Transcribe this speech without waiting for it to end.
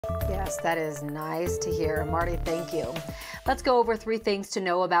Yes, that is nice to hear. Marty, thank you. Let's go over 3 things to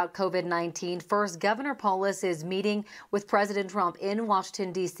know about COVID-19. First, Governor Polis is meeting with President Trump in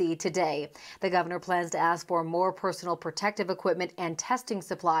Washington, D.C. today. The governor plans to ask for more personal protective equipment and testing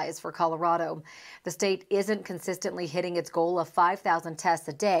supplies for Colorado. The state isn't consistently hitting its goal of 5,000 tests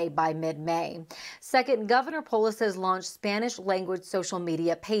a day by mid-May. Second, Governor Polis has launched Spanish-language social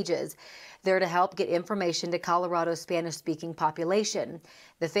media pages. They're to help get information to Colorado's Spanish-speaking population.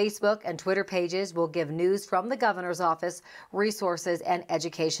 The Facebook and Twitter pages will give news from the governor's office, resources, and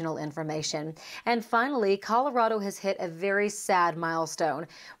educational information. And finally, Colorado has hit a very sad milestone.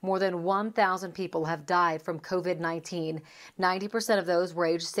 More than 1,000 people have died from COVID-19. 90% of those were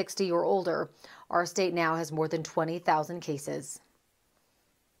age 60 or older. Our state now has more than 20,000 cases.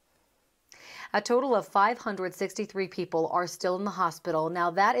 A total of 563 people are still in the hospital.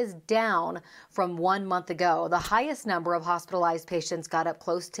 Now, that is down from 1 month ago. The highest number of hospitalized patients got up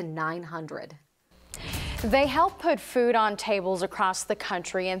close to 900. They help put food on tables across the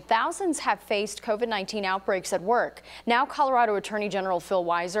country, and thousands have faced COVID-19 outbreaks at work. Now, Colorado Attorney General Phil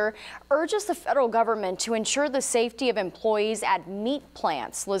Weiser urges the federal government to ensure the safety of employees at meat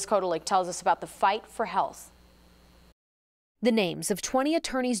plants. Liz Kotelik tells us about the fight for health. The names of 20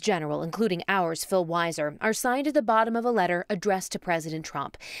 attorneys general, including ours, Phil Weiser, are signed at the bottom of a letter addressed to President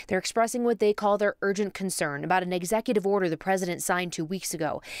Trump. They're expressing what they call their urgent concern about an executive order the president signed 2 weeks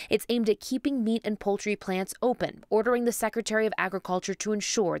ago. It's aimed at keeping meat and poultry plants open, ordering the Secretary of Agriculture to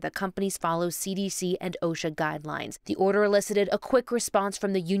ensure that companies follow CDC and OSHA guidelines. The order elicited a quick response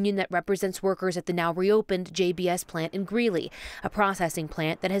from the union that represents workers at the now reopened JBS plant in Greeley, a processing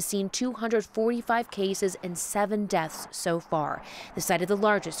plant that has seen 245 cases and 7 deaths so far. The site of the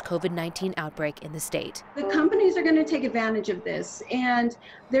largest COVID-19 outbreak in the state. The companies are going to take advantage of this, and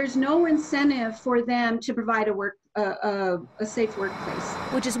there's no incentive for them to provide a safe workplace.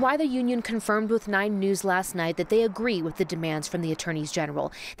 Which is why the union confirmed with 9 News last night that they agree with the demands from the attorneys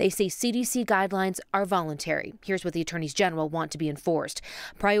general. They say CDC guidelines are voluntary. Here's what the attorneys general want to be enforced.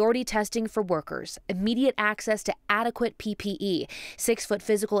 Priority testing for workers, immediate access to adequate PPE, 6-foot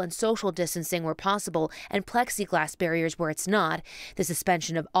physical and social distancing where possible, and plexiglass barriers where it's not, the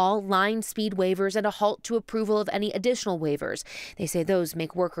suspension of all line speed waivers, and a halt to approval of any additional waivers. They say those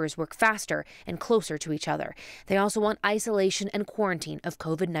make workers work faster and closer to each other. They also want isolation and quarantine of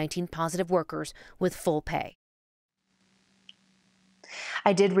COVID-19 positive workers with full pay.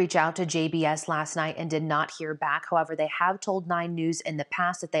 I did reach out to JBS last night and did not hear back. However, they have told 9 News in the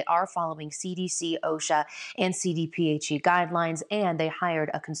past that they are following CDC, OSHA, and CDPHE guidelines, and they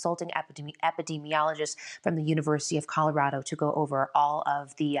hired a consulting epidemiologist from the University of Colorado to go over all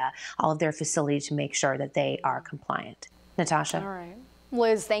of their facilities to make sure that they are compliant. Natasha. All right.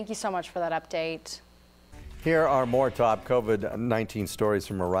 Liz, thank you so much for that update. Here are more top COVID-19 stories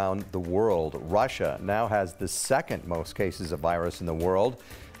from around the world. Russia now has the 2nd most cases of virus in the world.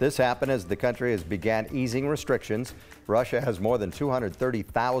 This happened as the country has began easing restrictions. Russia has more than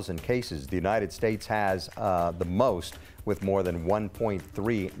 230,000 cases. The United States has the most, with more than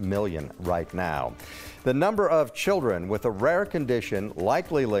 1.3 million right now. The number of children with a rare condition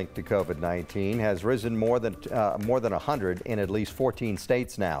likely linked to COVID-19 has risen more than 100 in at least 14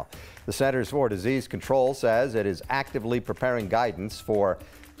 states now. The Centers for Disease Control says it is actively preparing guidance for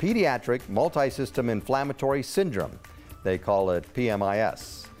pediatric multisystem inflammatory syndrome. They call it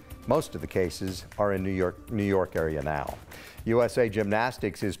PMIS. Most of the cases are in New York area now. USA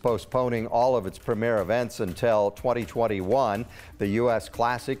Gymnastics is postponing all of its premier events until 2021. The U.S.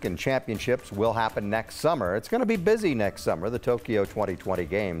 Classic and Championships will happen next summer. It's going to be busy next summer. The Tokyo 2020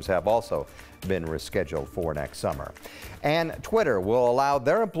 Games have also been rescheduled for next summer. And Twitter will allow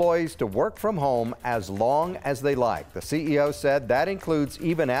their employees to work from home as long as they like. The CEO said that includes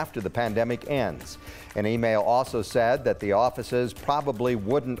even after the pandemic ends. An email also said that the offices probably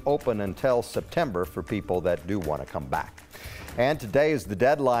wouldn't open until September for people that do want to come back. And today is the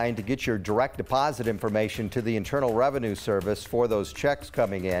deadline to get your direct deposit information to the Internal Revenue Service for those checks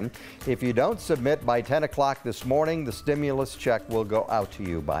coming in. If you don't submit by 10 o'clock this morning, the stimulus check will go out to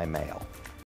you by mail.